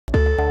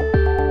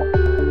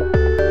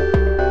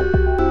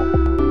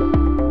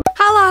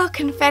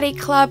Confetti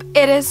Club,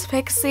 it is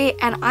Vixie,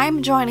 and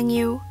I'm joining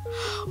you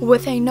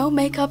with a no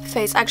makeup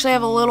face. Actually, I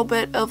have a little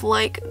bit of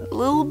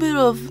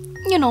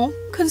you know,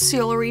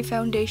 concealery,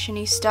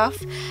 foundation-y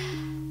stuff,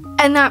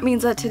 and that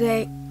means that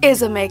today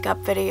is a makeup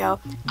video.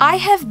 I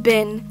have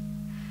been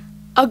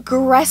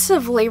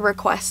aggressively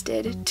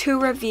requested to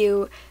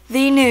review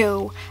the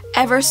new,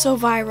 ever so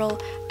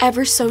viral,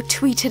 ever so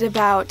tweeted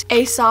about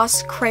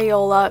ASOS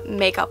Crayola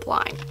makeup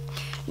line.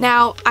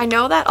 Now, I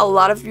know that a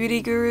lot of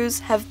beauty gurus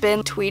have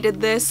been tweeted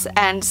this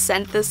and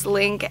sent this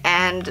link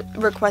and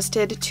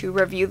requested to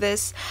review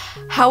this.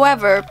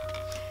 However,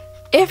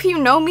 if you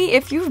know me,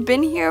 if you've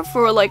been here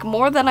for like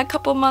more than a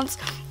couple months,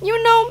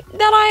 you know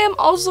that I am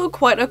also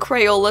quite a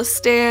Crayola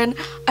stan.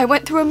 I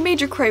went through a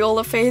major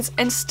Crayola phase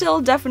and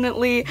still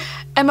definitely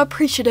am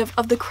appreciative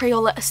of the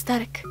Crayola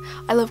aesthetic.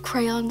 I love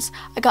crayons.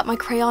 I got my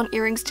crayon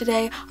earrings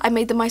today. I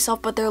made them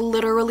myself, but they're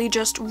literally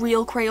just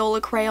real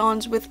Crayola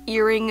crayons with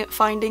earring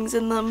findings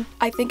in them.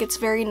 I think it's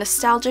very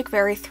nostalgic,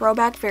 very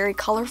throwback, very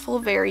colorful,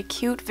 very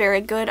cute, very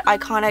good,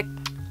 iconic.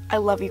 I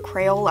love you,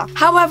 Crayola.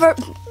 However,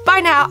 by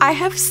now, I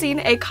have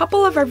seen a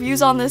couple of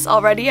reviews on this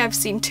already. I've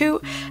seen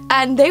two,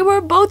 and they were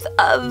both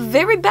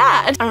very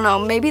bad. I don't know,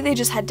 maybe they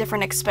just had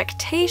different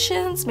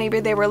expectations.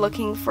 Maybe they were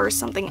looking for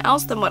something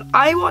else than what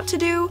I want to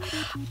do.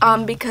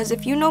 Because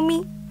if you know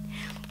me,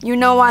 you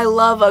know I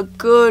love a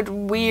good,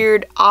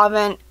 weird,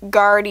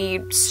 avant-garde-y,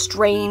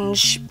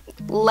 strange,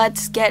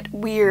 let's get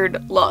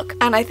weird look.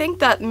 And I think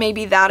that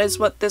maybe that is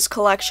what this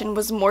collection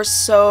was more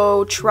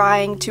so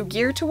trying to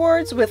gear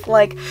towards, with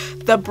like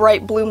the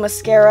bright blue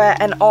mascara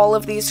and all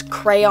of these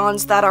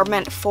crayons that are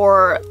meant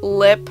for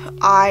lip,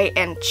 eye,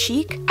 and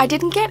cheek. I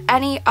didn't get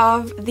any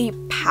of the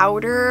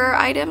powder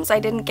items.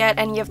 I didn't get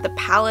any of the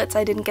palettes.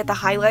 I didn't get the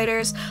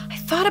highlighters. I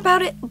thought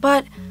about it,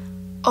 but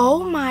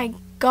oh my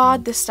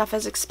god, this stuff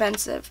is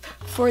expensive.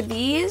 For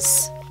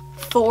these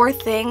 4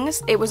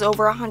 things, it was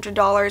over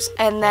 $100,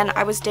 and then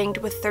I was dinged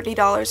with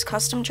 $30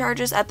 custom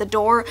charges at the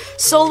door.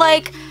 So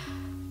like,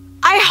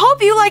 I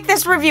hope you like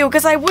this review,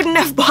 because I wouldn't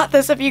have bought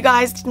this if you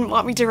guys didn't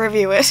want me to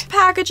review it.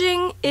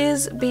 Packaging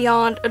is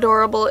beyond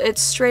adorable. It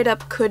straight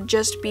up could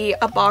just be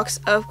a box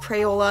of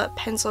Crayola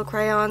pencil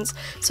crayons.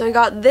 So we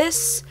got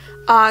this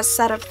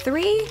set of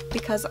 3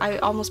 because I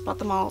almost bought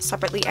them all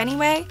separately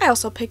anyway. I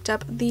also picked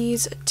up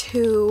these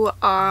 2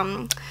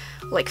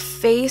 like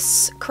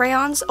face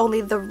crayons,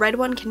 only the red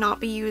one cannot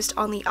be used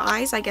on the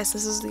eyes. I guess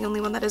this is the only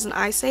one that isn't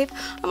eye safe.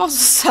 I'm also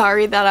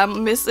sorry that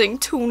I'm missing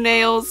 2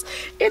 nails.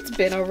 It's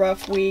been a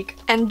rough week.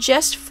 And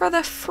just for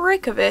the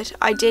frick of it,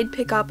 I did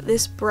pick up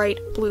this bright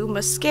blue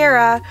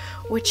mascara,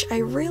 which I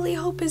really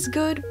hope is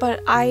good,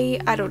 but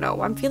I don't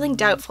know. I'm feeling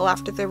doubtful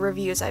after the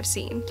reviews I've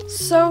seen.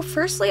 So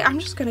firstly, I'm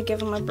just gonna give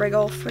them a big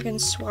ol' friggin'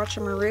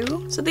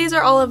 swatch-a-maroo. So these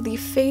are all of the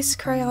face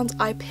crayons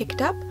I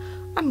picked up.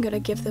 I'm gonna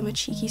give them a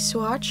cheeky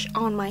swatch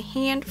on my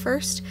hand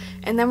first,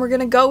 and then we're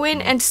gonna go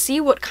in and see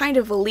what kind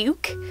of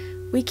look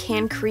we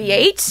can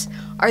create.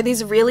 Are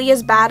these really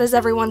as bad as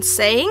everyone's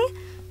saying?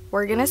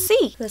 We're gonna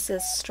see. This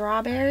is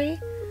strawberry.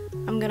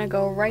 I'm gonna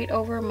go right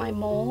over my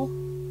mole.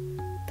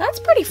 That's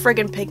pretty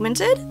friggin'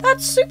 pigmented.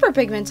 That's super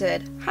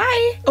pigmented.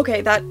 Hi!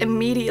 Okay, that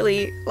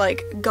immediately,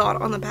 like,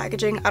 got on the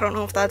packaging. I don't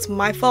know if that's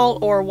my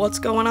fault or what's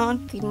going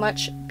on. The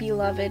much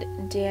beloved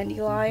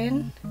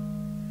dandelion.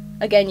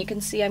 Again, you can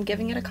see I'm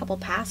giving it a couple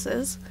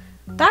passes.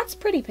 That's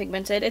pretty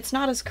pigmented. It's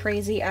not as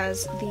crazy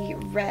as the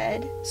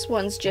red. This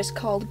one's just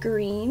called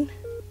green.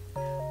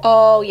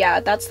 Oh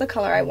yeah, that's the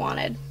color I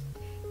wanted.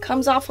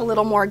 Comes off a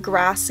little more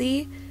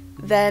grassy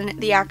than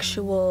the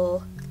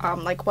actual,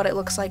 like what it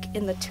looks like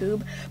in the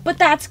tube. But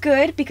that's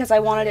good because I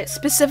wanted it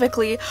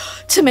specifically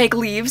to make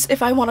leaves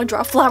if I want to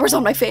draw flowers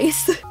on my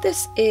face.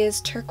 This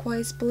is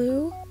turquoise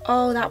blue.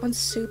 Oh, that one's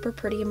super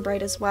pretty and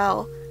bright as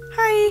well.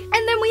 Hi!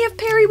 And then we have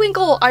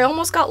periwinkle! I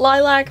almost got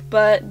lilac,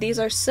 but these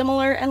are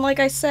similar, and like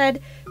I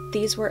said,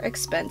 these were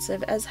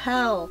expensive as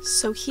hell.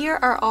 So here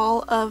are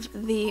all of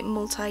the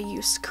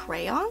multi-use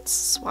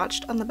crayons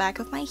swatched on the back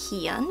of my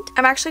hand.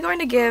 I'm actually going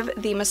to give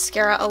the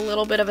mascara a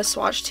little bit of a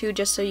swatch too,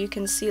 just so you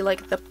can see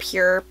like the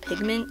pure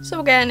pigment. So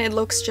again, it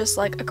looks just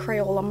like a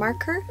Crayola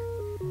marker.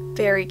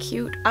 Very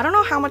cute. I don't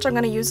know how much I'm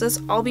gonna use this.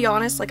 I'll be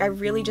honest, like I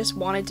really just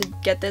wanted to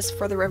get this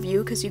for the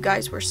review because you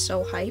guys were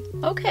so hyped.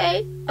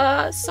 Okay,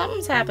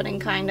 something's happening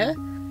kinda.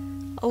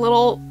 A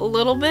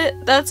little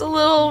bit. That's a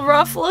little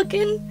rough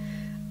looking.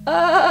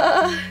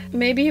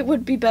 Maybe it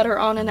would be better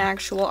on an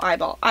actual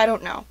eyeball. I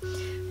don't know.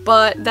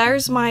 But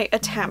there's my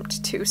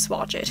attempt to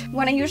swatch it.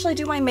 When I usually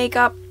do my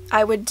makeup,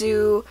 I would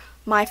do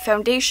my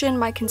foundation,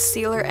 my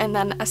concealer, and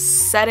then a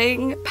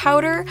setting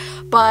powder,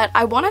 but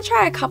I want to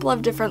try a couple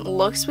of different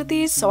looks with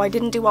these, so I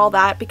didn't do all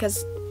that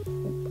because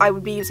I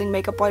would be using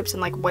makeup wipes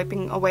and like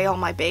wiping away all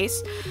my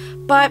base.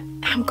 But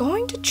I'm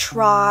going to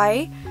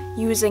try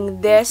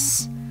using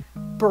this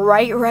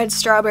bright red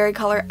strawberry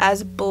color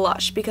as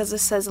blush because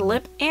this says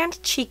lip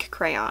and cheek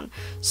crayon.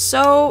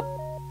 So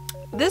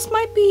this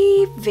might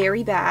be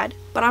very bad,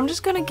 but I'm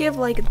just gonna give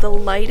like the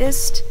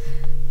lightest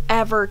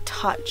ever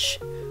touch.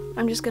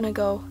 I'm just gonna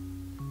go,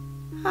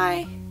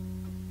 hi,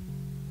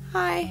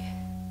 hi.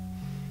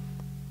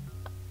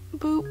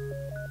 boop,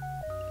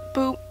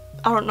 boop.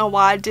 I don't know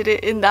why I did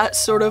it in that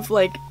sort of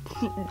like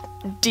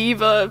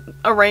diva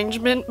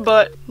arrangement,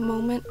 but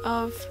moment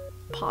of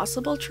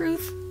possible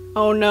truth.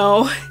 Oh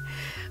no.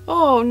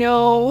 Oh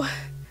no.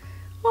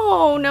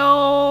 Oh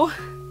no.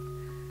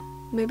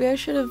 Maybe I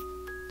should have,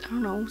 I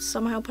don't know,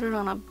 somehow put it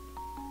on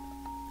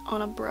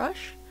a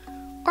brush?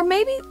 Or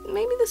maybe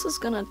this is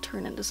gonna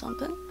turn into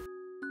something.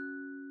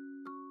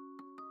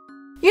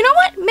 You know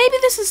what? Maybe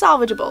this is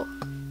salvageable.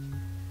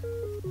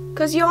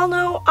 Cause y'all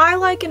know I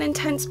like an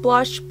intense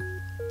blush.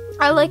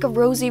 I like a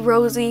rosy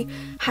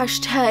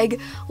hashtag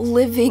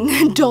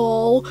living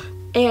doll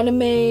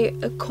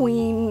anime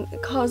queen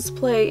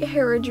cosplay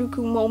Harajuku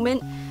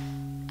moment.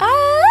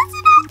 That's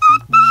not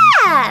that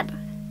bad.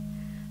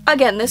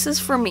 Again, this is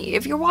for me.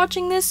 If you're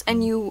watching this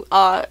and you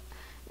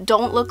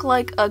don't look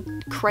like a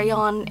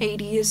crayon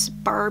 80s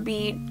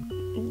Barbie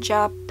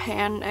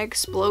Japan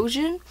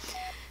explosion,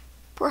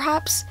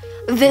 perhaps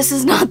this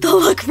is not the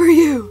look for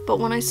you. But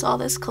when I saw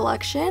this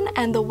collection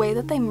and the way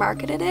that they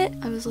marketed it,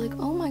 I was like,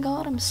 oh my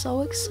god, I'm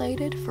so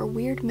excited for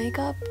weird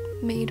makeup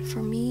made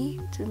for me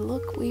to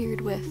look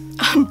weird with.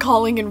 I'm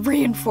calling in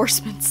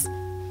reinforcements.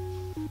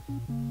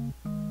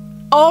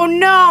 Oh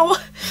no!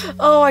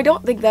 Oh, I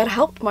don't think that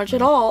helped much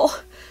at all.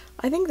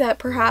 I think that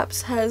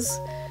perhaps has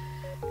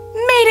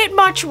made it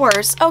much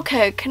worse.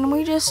 Okay, can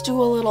we just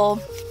do a little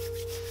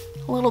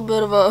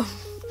bit of a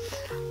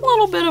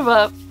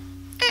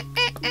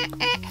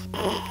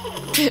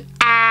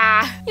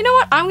you know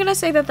what? I'm gonna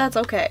say that that's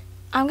okay.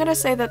 I'm gonna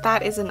say that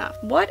that is enough.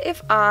 What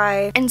if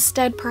I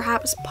instead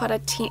perhaps put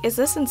is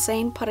this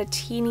insane? Put a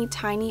teeny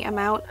tiny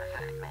amount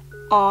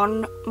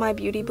on my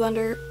beauty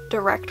blender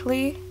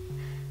directly?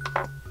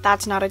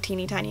 That's not a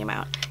teeny tiny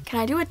amount. Can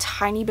I do a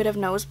tiny bit of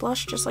nose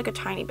blush? Just like a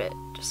tiny bit.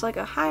 Just like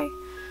a hi.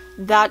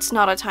 That's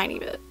not a tiny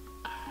bit.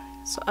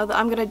 So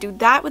I'm gonna do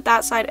that with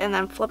that side and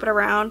then flip it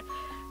around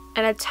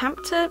and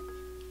attempt to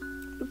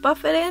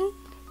buff it in.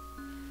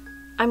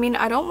 I mean,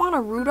 I don't want a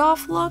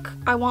Rudolph look.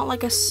 I want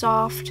like a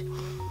soft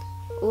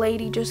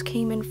lady just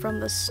came in from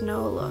the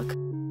snow look.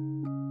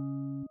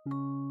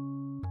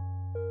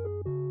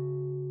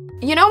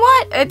 You know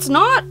what? It's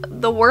not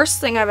the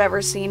worst thing I've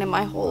ever seen in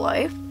my whole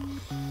life,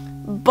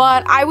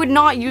 but I would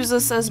not use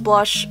this as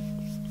blush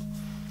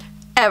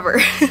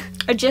ever.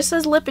 It just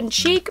says lip and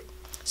cheek,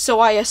 so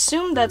I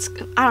assume that's,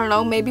 I don't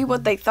know, maybe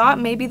what they thought.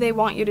 Maybe they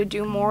want you to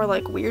do more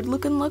like weird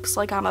looking looks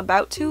like I'm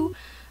about to,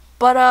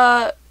 but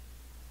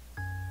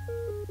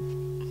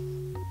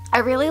I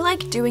really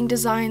like doing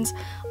designs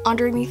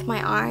underneath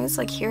my eyes,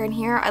 like here and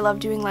here. I love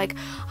doing like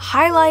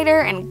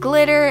highlighter and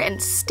glitter and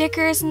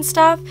stickers and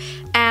stuff.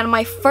 And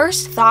my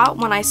first thought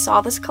when I saw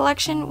this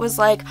collection was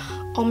like,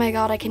 oh my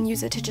god, I can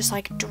use it to just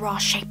like draw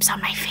shapes on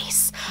my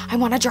face. I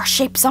want to draw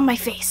shapes on my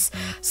face.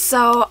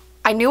 So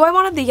I knew I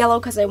wanted the yellow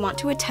because I want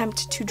to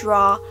attempt to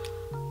draw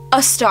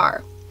a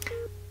star.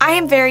 I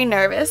am very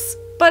nervous,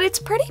 but it's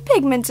pretty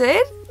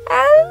pigmented.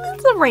 And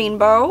it's a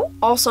rainbow.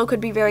 Also could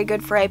be very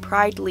good for a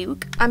pride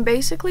look. I'm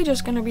basically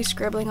just gonna be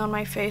scribbling on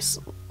my face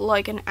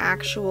like an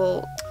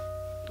actual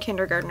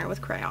kindergartner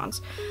with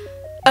crayons.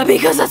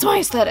 Because that's my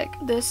aesthetic.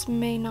 This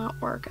may not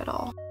work at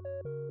all.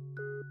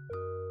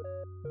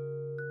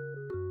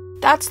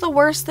 That's the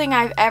worst thing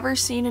I've ever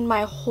seen in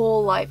my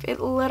whole life. It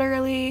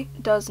literally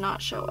does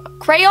not show up.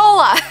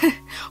 Crayola!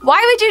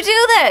 Why would you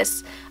do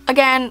this?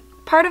 Again,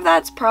 part of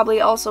that's probably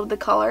also the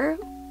color.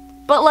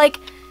 But like,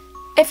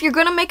 if you're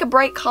gonna make a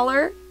bright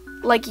color,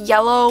 like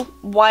yellow,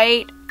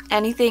 white,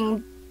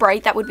 anything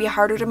bright that would be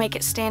harder to make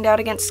it stand out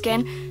against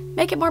skin,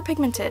 make it more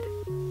pigmented.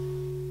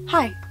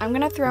 Hi, I'm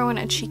gonna throw in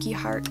a cheeky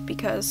heart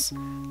because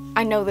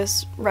I know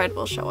this red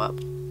will show up.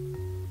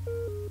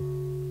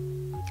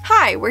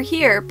 Hi, we're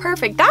here.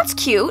 Perfect. That's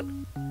cute.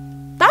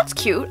 That's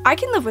cute. I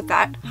can live with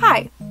that.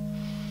 Hi.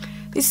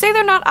 They say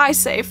they're not eye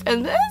safe,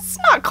 and it's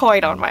not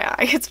quite on my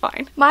eye. It's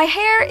fine. My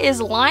hair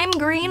is lime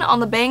green on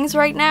the bangs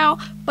right now,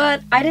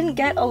 but I didn't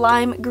get a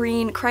lime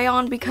green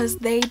crayon because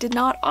they did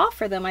not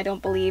offer them, I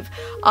don't believe.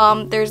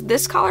 There's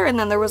this color, and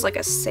then there was like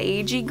a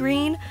sagey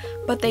green,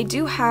 but they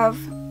do have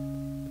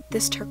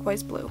this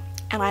turquoise blue,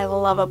 and I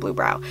love a blue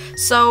brow.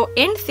 So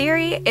in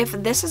theory, if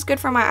this is good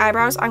for my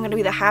eyebrows, I'm gonna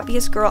be the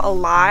happiest girl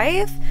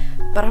alive,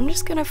 but I'm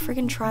just gonna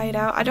freaking try it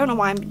out. I don't know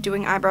why I'm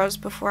doing eyebrows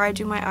before I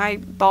do my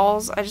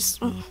eyeballs.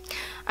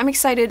 I'm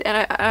excited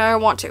and I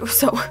want to,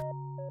 so.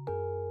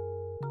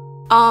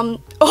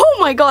 Oh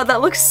my god, that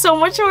looks so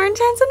much more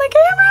intense in the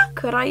camera.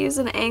 Could I use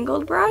an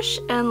angled brush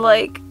and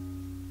like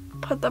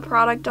put the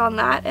product on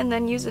that and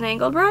then use an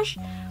angled brush?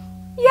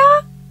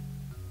 Yeah.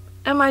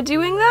 Am I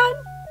doing that?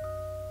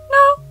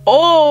 No.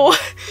 Oh,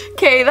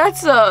 okay,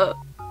 that's a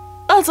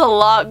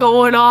lot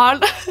going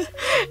on.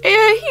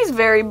 Yeah, he's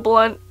very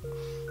blunt.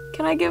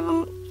 Can I give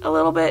him a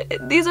little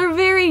bit? These are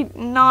very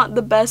not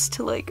the best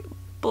to like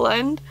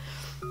blend.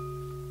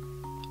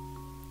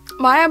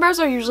 My eyebrows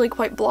are usually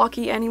quite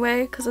blocky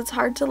anyway because it's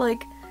hard to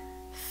like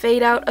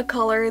fade out a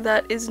color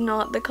that is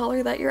not the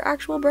color that your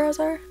actual brows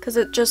are, because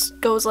it just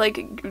goes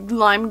like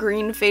lime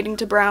green fading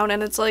to brown,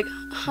 and it's like,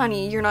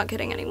 honey, you're not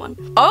kidding anyone.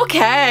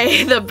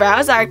 Okay, the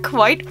brows are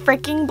quite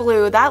freaking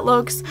blue. That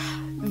looks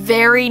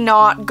very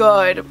not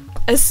good,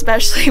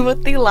 especially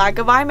with the lack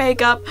of eye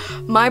makeup.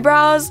 My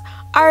brows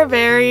are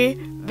very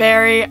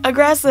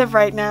aggressive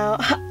right now.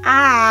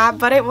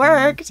 But it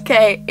worked.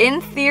 Okay, in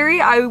theory,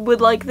 I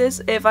would like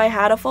this if I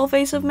had a full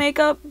face of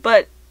makeup,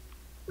 but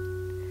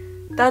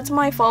that's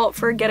my fault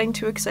for getting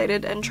too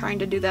excited and trying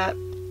to do that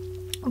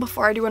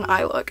before I do an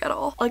eye look at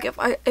all. Like,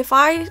 if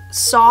I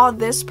saw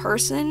this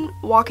person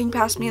walking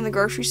past me in the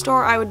grocery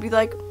store, I would be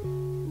like,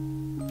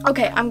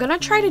 okay, I'm gonna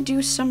try to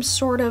do some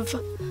sort of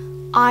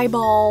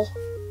eyeball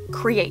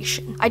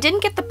creation. I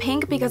didn't get the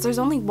pink because there's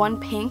only one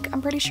pink,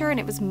 I'm pretty sure, and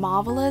it was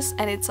Marvelous,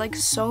 and it's like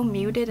so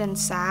muted and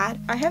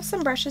sad. I have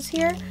some brushes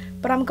here,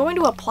 but I'm going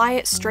to apply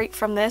it straight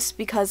from this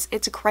because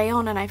it's a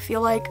crayon and I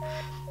feel like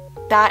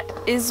that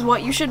is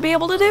what you should be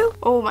able to do.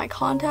 Oh, my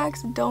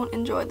contacts don't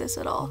enjoy this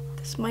at all.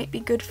 This might be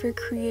good for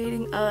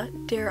creating a,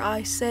 dare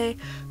I say,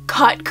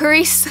 cut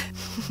crease.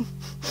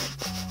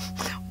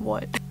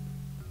 What?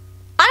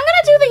 I'm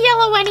gonna do the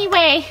yellow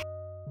anyway.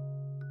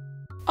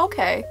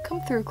 Okay,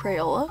 come through,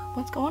 Crayola.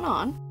 What's going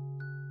on?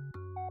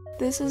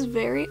 This is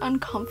very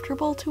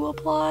uncomfortable to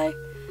apply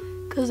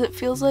because it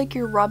feels like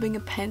you're rubbing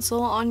a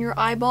pencil on your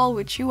eyeball,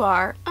 which you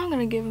are. I'm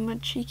gonna give him a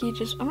cheeky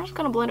I'm just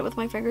gonna blend it with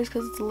my fingers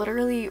because it's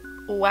literally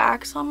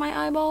wax on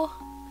my eyeball.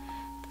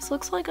 This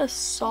looks like a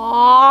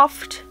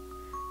soft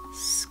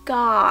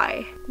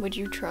sky. Would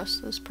you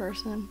trust this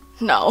person?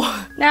 No.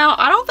 Now,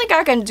 I don't think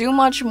I can do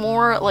much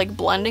more like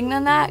blending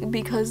than that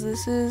because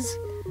this is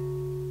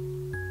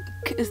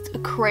a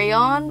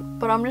crayon,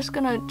 but I'm just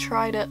gonna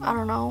try to, I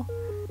don't know,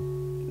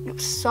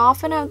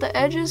 soften out the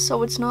edges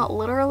so it's not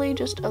literally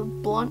just a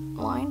blunt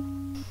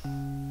line.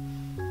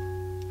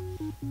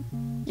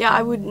 Yeah,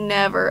 I would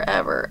never,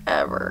 ever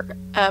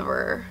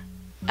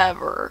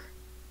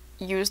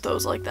use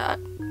those like that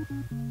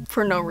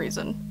for no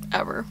reason,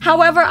 ever.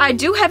 However, I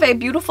do have a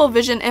beautiful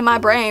vision in my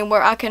brain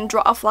where I can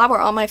draw a flower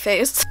on my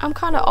face. I'm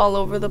kind of all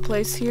over the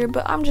place here,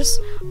 but I'm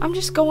just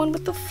going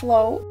with the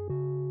flow.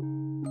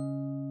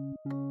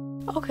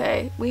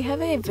 Okay, we have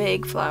a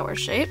vague flower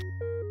shape.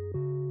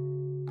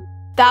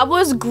 That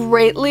was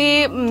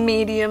greatly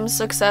medium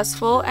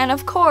successful, and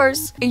of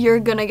course, you're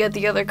gonna get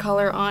the other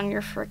color on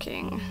your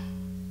freaking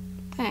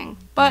thing.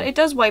 But it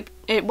does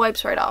it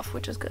wipes right off,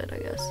 which is good, I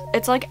guess.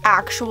 It's like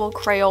actual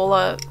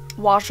Crayola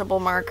washable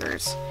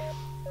markers,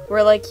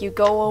 where like you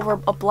go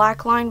over a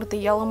black line with the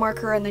yellow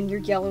marker and then your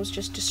yellow's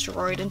just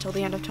destroyed until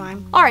the end of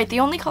time. Alright, the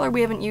only color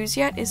we haven't used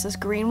yet is this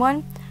green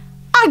one.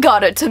 I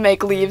got it to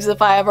make leaves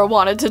if I ever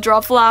wanted to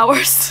draw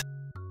flowers.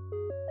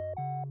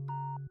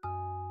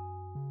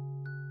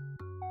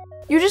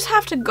 You just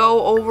have to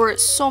go over it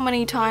so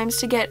many times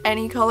to get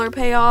any color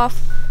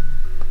payoff.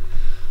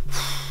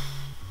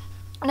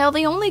 Now,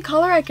 the only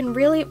color I can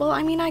really, well,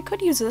 I mean, I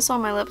could use this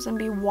on my lips and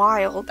be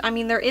wild. I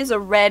mean, there is a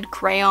red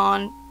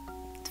crayon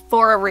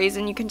for a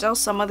reason. You can tell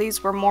some of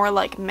these were more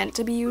like meant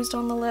to be used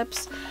on the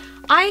lips.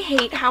 I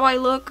hate how I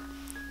look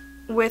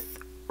with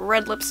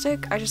red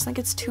lipstick. I just think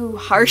it's too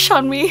harsh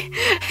on me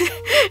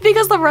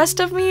because the rest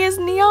of me is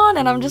neon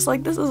and I'm just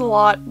like, this is a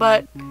lot,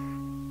 but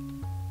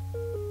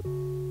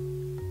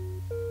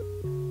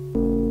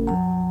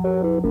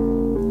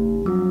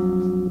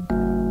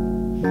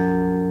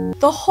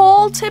the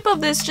whole tip of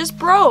this just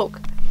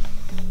broke.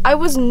 I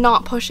was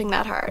not pushing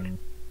that hard.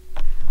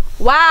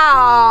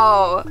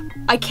 Wow,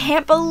 I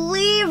can't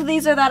believe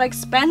these are that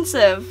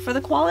expensive for the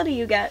quality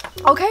you get.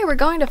 Okay, we're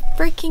going to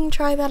freaking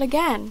try that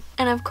again.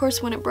 And of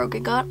course, when it broke,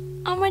 it got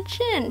on my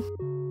chin.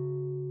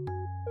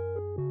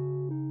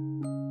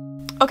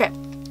 Okay,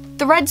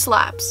 the red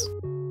slaps.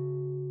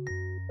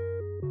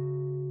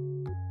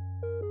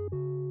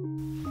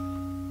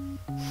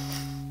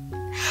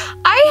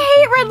 I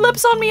hate red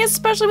lips on me,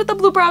 especially with the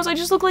blue brows. I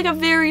just look like a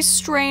very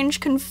strange,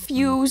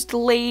 confused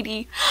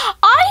lady.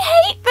 I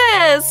hate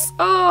this!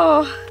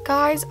 Oh,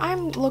 guys,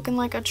 I'm looking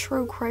like a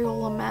true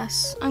Crayola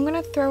mess. I'm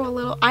gonna throw a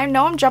little, I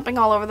know I'm jumping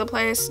all over the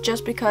place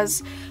just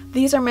because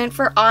these are meant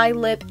for eye,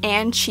 lip,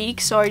 and cheek,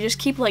 so I just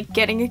keep like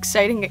getting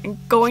excited and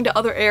going to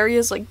other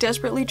areas, like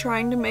desperately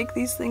trying to make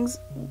these things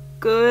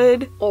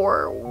good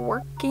or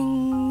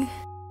working.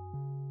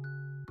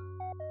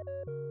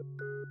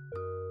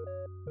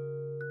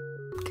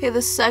 Okay,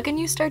 the second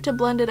you start to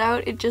blend it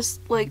out, it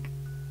just like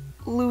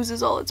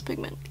loses all its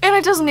pigment. And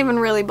it doesn't even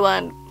really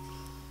blend.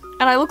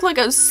 And I look like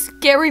a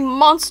scary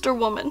monster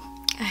woman.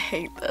 I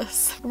hate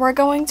this. We're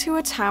going to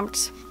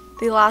attempt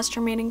the last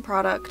remaining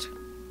product.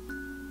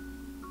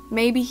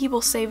 Maybe he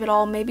will save it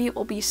all. Maybe it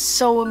will be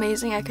so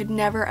amazing. I could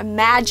never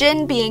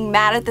imagine being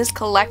mad at this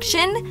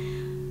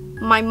collection.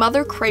 My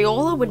mother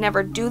Crayola would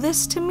never do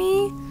this to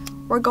me.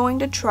 We're going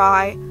to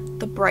try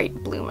the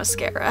bright blue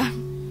mascara.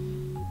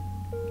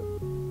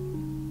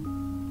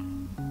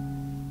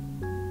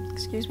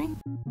 Excuse me?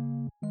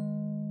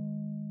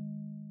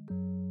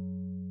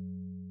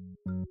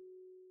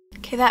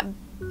 Okay, that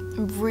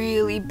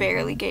really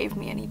barely gave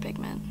me any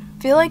pigment.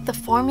 feel like the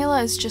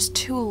formula is just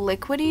too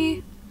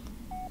liquidy.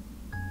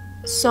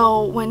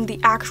 So when the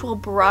actual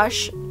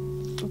brush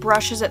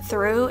brushes it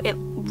through, it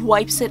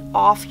wipes it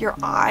off your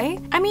eye.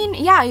 I mean,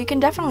 yeah, you can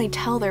definitely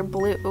tell they're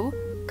blue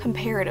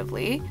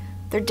comparatively.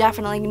 They're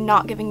definitely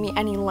not giving me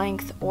any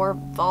length or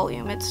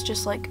volume. It's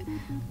just like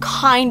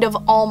kind of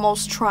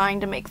almost trying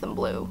to make them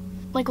blue.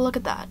 Like, look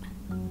at that.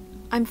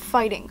 I'm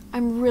fighting.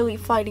 I'm really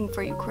fighting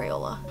for you,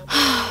 Crayola.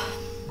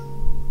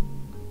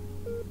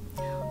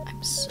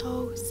 I'm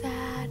so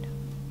sad.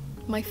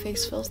 My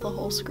face fills the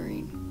whole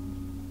screen.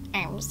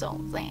 I'm so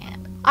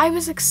sad. I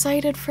was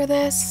excited for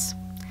this.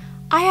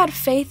 I had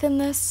faith in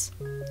this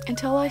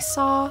until I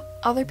saw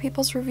other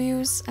people's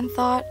reviews and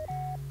thought,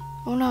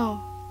 oh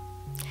no.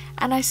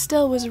 And I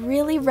still was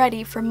really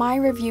ready for my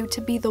review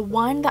to be the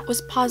one that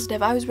was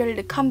positive. I was ready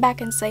to come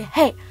back and say,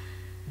 hey,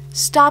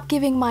 stop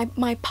giving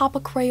my Papa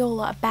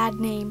Crayola a bad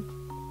name.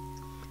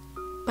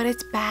 But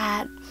it's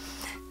bad.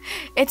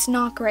 It's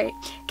not great.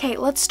 Okay,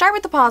 let's start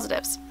with the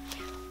positives.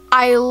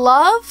 I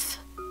love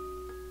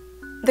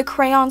the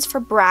crayons for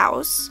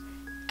brows,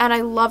 and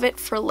I love it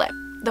for lip.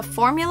 The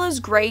formula is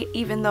great,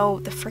 even though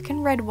the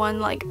freaking red one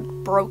like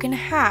broke in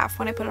half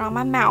when I put it on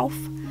my mouth.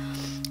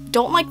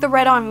 Don't like the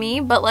red on me,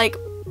 but like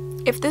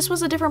if this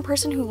was a different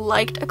person who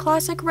liked a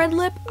classic red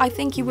lip, I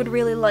think you would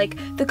really like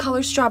the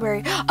color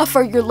strawberry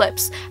for your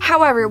lips.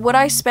 However, would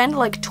I spend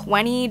like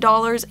 $20,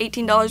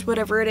 $18,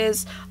 whatever it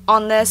is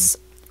on this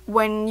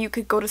when you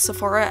could go to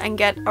Sephora and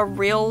get a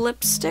real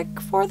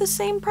lipstick for the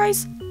same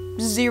price?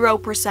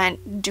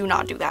 0%. Do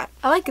not do that.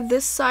 I like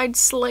this side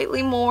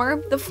slightly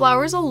more. The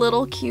flower's a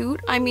little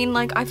cute. I mean,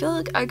 like, I feel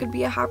like I could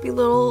be a happy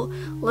little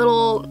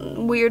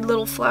weird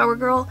little flower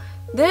girl.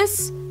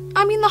 This,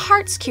 I mean, the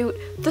heart's cute.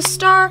 The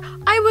star,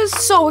 I was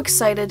so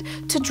excited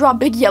to draw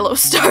big yellow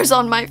stars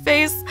on my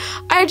face.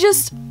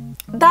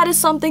 That is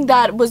something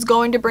that was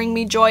going to bring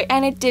me joy,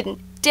 and it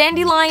didn't.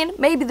 Dandelion,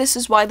 maybe this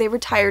is why they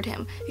retired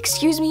him.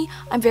 Excuse me,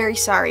 I'm very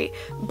sorry,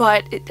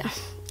 but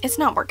it's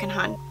not working,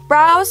 hon.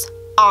 Brows,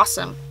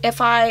 awesome.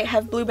 If I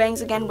have blue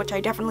bangs again, which I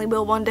definitely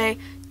will one day,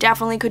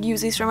 definitely could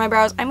use these for my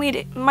brows. I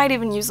might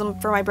even use them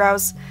for my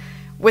brows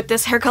with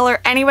this hair color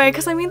anyway,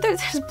 because I mean,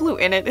 there's blue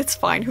in it. It's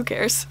fine, who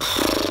cares?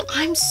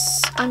 I'm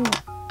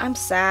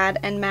sad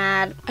and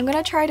mad. I'm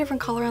gonna try a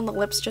different color on the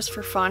lips just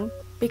for fun,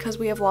 because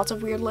we have lots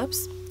of weird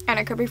lips, and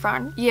it could be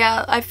fun.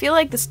 Yeah, I feel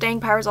like the staying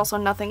power is also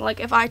nothing. Like,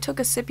 if I took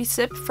a sippy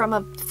sip from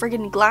a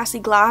friggin' glassy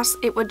glass,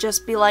 it would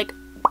just be like,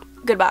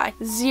 goodbye.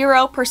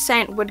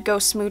 0% would go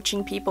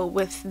smooching people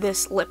with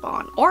this lip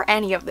on, or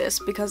any of this,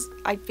 because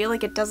I feel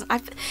like it doesn't. You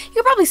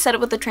could probably set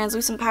it with the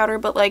translucent powder,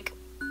 but like,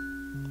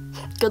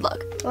 good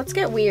luck. Let's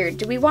get weird.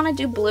 Do we want to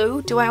do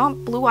blue? Do I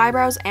want blue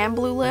eyebrows and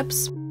blue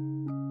lips?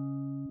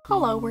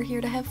 Hello, we're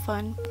here to have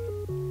fun.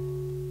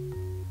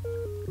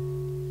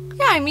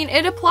 Yeah, I mean,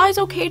 it applies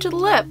okay to the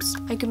lips.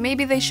 Like,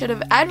 maybe they should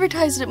have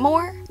advertised it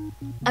more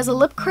as a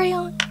lip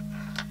crayon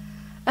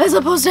as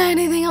opposed to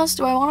anything else.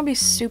 Do I want to be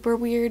super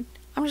weird?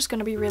 I'm just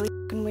gonna be really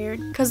fucking weird,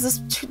 because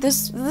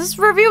this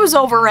review is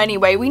over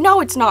anyway. We know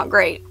it's not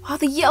great. Wow,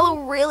 the yellow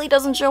really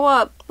doesn't show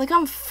up. Like,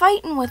 I'm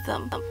fighting with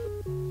them.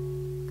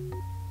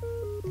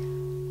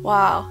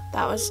 Wow,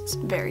 that was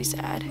very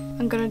sad.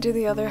 I'm gonna do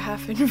the other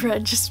half in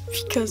red just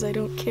because I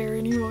don't care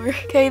anymore.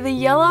 Okay, the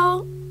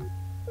yellow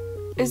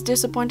is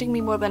disappointing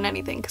me more than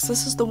anything, because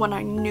this is the one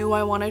I knew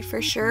I wanted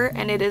for sure,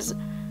 and it is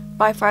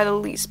by far the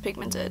least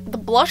pigmented. The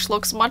blush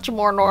looks much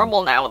more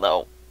normal now,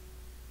 though.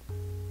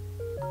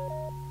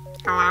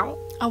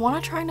 I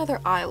want to try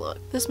another eye look.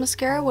 This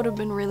mascara would have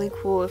been really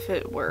cool if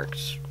it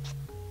worked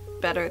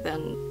better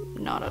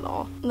than not at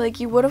all. Like,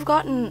 you would have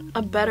gotten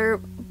a better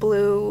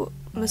blue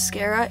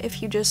mascara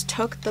if you just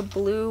took the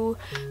blue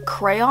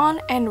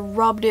crayon and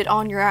rubbed it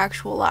on your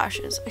actual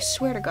lashes. I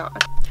swear to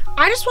God.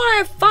 I just want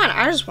to have fun.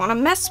 I just want to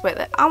mess with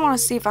it. I want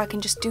to see if I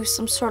can just do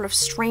some sort of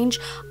strange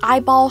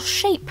eyeball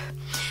shape.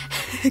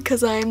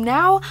 Because I am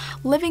now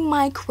living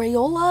my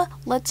Crayola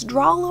let's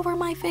draw all over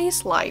my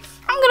face life.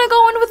 I'm gonna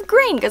go in with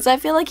green because I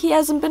feel like he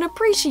hasn't been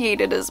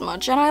appreciated as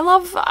much, and I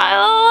love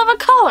a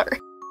color.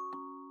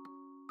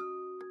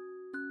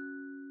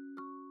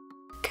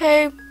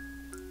 Okay,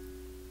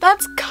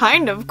 that's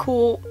kind of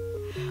cool.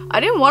 I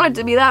didn't want it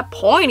to be that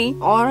pointy.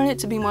 I wanted it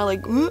to be more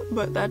like,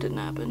 but that didn't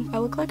happen. I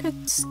look like a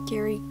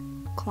scary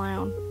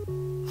clown.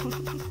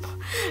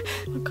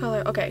 What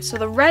color? Okay, so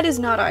the red is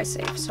not eye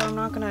safe, so I'm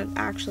not gonna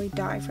actually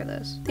die for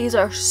this. These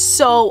are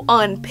so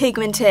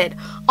unpigmented.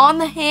 On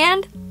the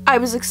hand, I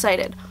was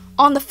excited.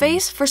 On the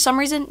face, for some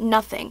reason,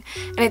 nothing.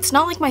 And it's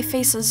not like my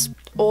face is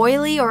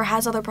oily or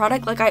has other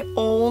product. Like, I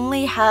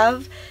only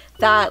have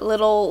that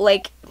little,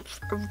 like,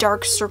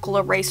 dark circle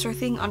eraser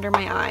thing under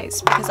my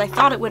eyes because I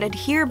thought it would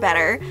adhere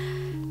better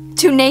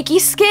to Nanneichii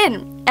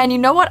skin. And you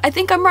know what? I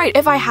think I'm right.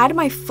 If I had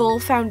my full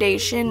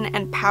foundation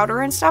and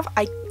powder and stuff,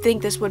 I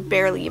think this would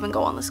barely even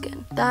go on the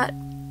skin. That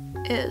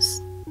is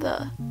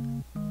the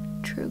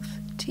truth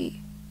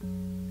tea.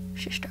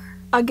 Shishtar.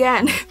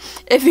 Again,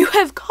 if you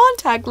have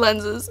contact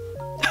lenses,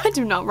 I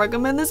do not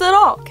recommend this at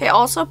all. Okay,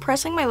 also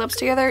pressing my lips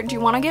together. Do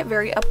you want to get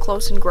very up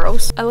close and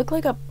gross? I look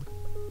like a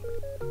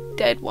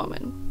dead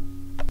woman.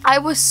 I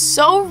was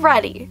so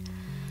ready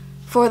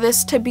for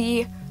this to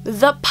be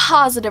the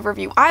positive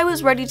review. I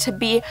was ready to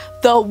be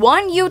the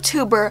one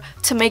YouTuber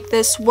to make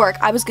this work.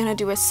 I was gonna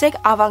do a sick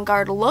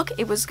avant-garde look.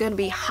 It was gonna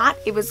be hot.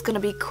 It was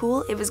gonna be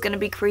cool. It was gonna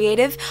be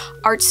creative.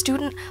 Art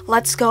student,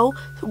 let's go.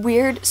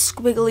 Weird,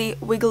 squiggly,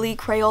 wiggly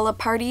Crayola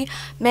party.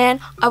 Man,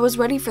 I was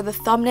ready for the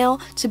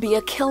thumbnail to be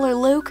a killer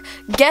look.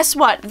 Guess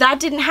what? That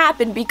didn't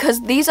happen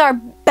because these are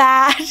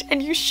bad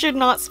and you should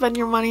not spend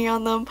your money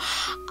on them.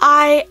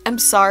 I am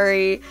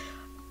sorry.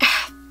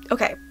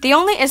 Okay, the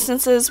only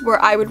instances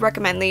where I would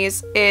recommend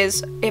these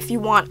is if you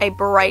want a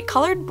bright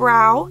colored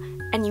brow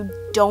and you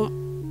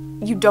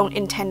don't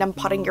intend on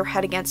putting your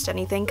head against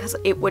anything because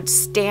it would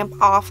stamp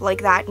off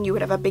like that and you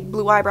would have a big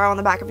blue eyebrow on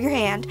the back of your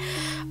hand.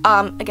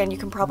 Again, you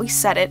can probably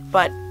set it,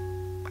 but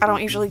I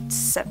don't usually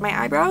set my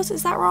eyebrows.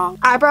 Is that wrong?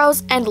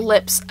 Eyebrows and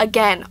lips,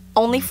 again,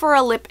 only for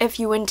a lip if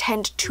you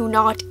intend to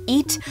not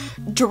eat,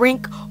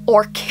 drink,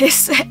 or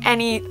kiss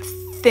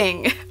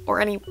anything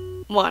or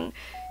anyone.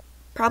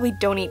 Probably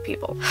don't eat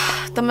people.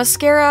 The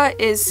mascara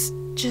is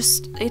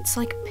just, it's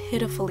like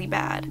pitifully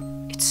bad.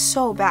 It's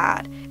so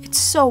bad. It's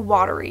so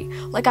watery.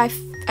 Like I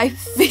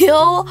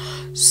feel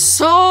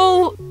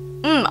so,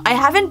 I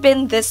haven't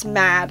been this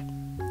mad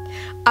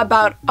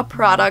about a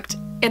product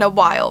in a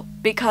while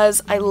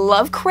because I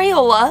love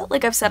Crayola,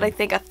 like I've said I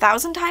think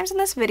 1,000 times in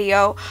this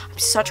video. I'm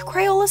such a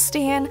Crayola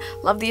stan,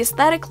 love the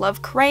aesthetic,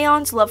 love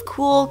crayons, love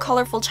cool,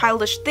 colorful,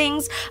 childish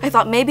things. I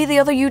thought maybe the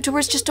other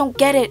YouTubers just don't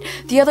get it.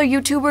 The other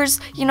YouTubers,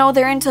 you know,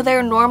 they're into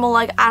their normal,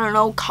 like, I don't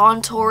know,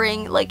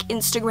 contouring, like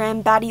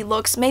Instagram baddie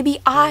looks. Maybe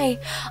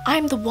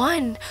I'm the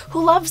one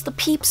who loves the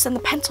peeps and the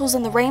pencils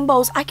and the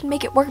rainbows. I can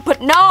make it work,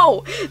 but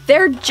no!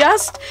 They're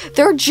just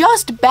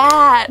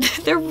bad.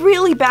 They're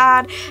really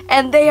bad,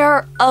 and they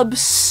are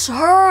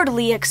absurdly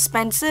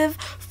expensive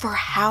for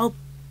how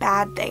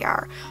bad they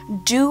are.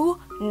 Do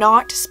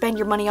not spend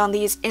your money on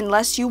these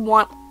unless you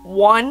want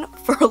one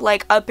for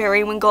like a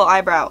periwinkle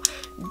eyebrow.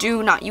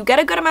 Do not. You get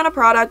a good amount of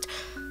product,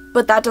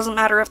 but that doesn't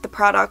matter if the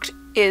product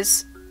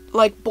is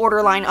like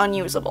borderline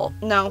unusable.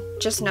 No,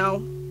 just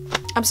no.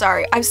 I'm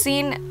sorry. I've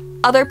seen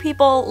other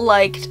people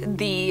liked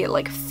the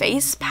like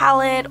face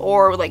palette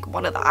or like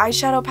one of the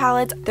eyeshadow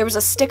palettes. There was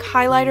a stick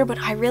highlighter, but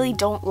I really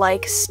don't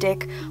like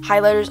stick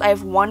highlighters. I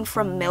have one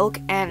from Milk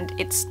and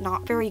it's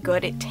not very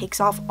good. It takes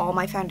off all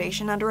my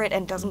foundation under it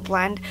and doesn't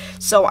blend.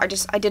 So I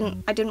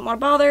didn't want to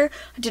bother.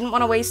 I didn't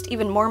want to waste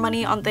even more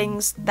money on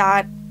things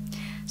that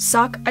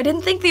suck. I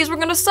didn't think these were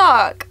gonna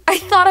suck. I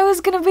thought I was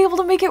gonna be able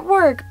to make it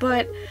work,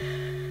 but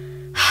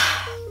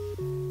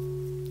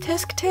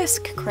tisk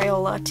tisk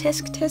Crayola,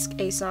 tisk tisk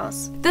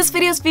ASOS. This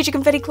video's Feature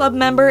Confetti Club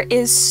member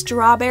is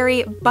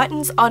Strawberry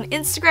Buttons on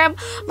Instagram,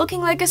 looking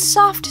like a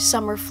soft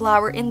summer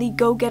flower in the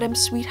Go Get 'Em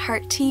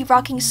Sweetheart tee,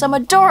 rocking some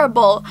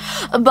adorable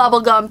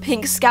bubblegum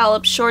pink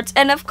scallop shorts,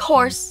 and of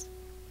course,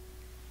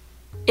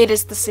 it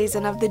is the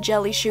season of the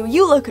jelly shoe.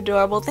 You look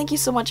adorable. Thank you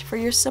so much for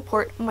your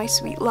support, my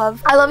sweet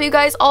love. I love you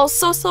guys all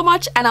so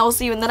much, and I will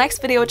see you in the next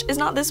video, which is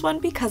not this one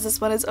because this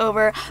one is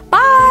over.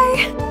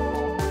 Bye!